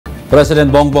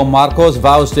President Bongbong Marcos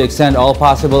vows to extend all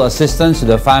possible assistance to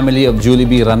the family of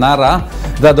Jullebee Ranara,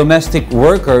 the domestic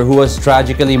worker who was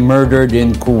tragically murdered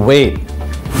in Kuwait.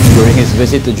 During his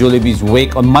visit to Jullebee's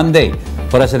wake on Monday,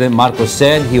 President Marcos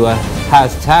said he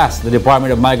has tasked the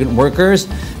Department of Migrant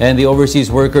Workers and the Overseas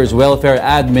Workers Welfare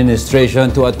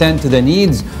Administration to attend to the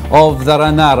needs of the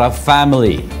Ranara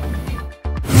family.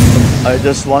 I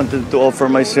just wanted to offer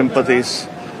my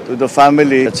sympathies to the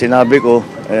family. At sinabi ko,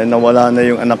 nawala na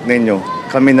yung anak ninyo.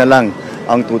 Kami na lang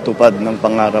ang tutupad ng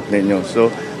pangarap ninyo.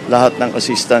 So, lahat ng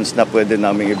assistance na pwede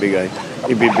namin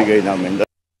ibibigay namin.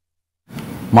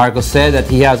 Marcos said that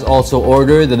he has also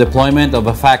ordered the deployment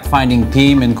of a fact-finding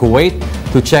team in Kuwait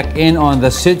to check in on the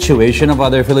situation of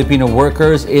other Filipino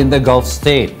workers in the Gulf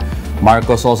state.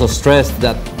 Marcos also stressed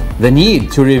that the need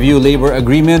to review labor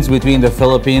agreements between the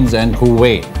Philippines and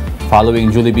Kuwait.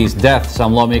 Following Jullebee's death,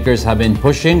 some lawmakers have been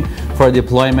pushing for a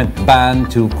deployment ban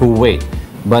to Kuwait.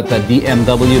 But the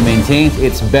DMW maintains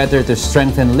it's better to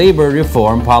strengthen labor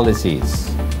reform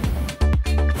policies.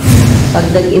 Pag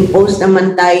nag-impose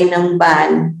naman tayo ng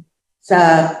ban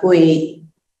sa Kuwait,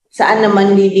 saan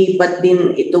naman lilipat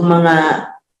din itong mga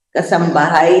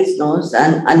kasambahay, no?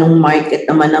 Saan, anong market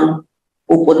naman ang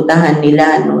pupuntahan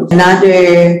nila, no? Another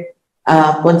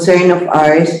concern of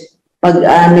ours, pag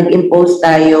nag-impose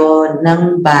tayo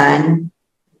ng ban,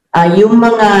 yung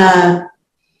mga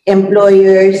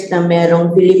employers na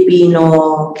merong Filipino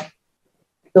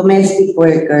domestic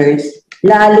workers,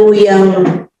 lalo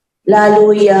yung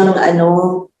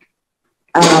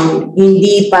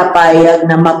hindi papayag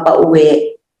na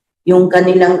mapauwi yung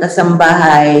kanilang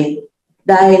kasambahay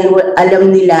dahil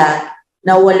alam nila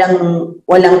na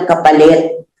walang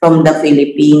kapalit from the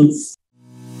Philippines.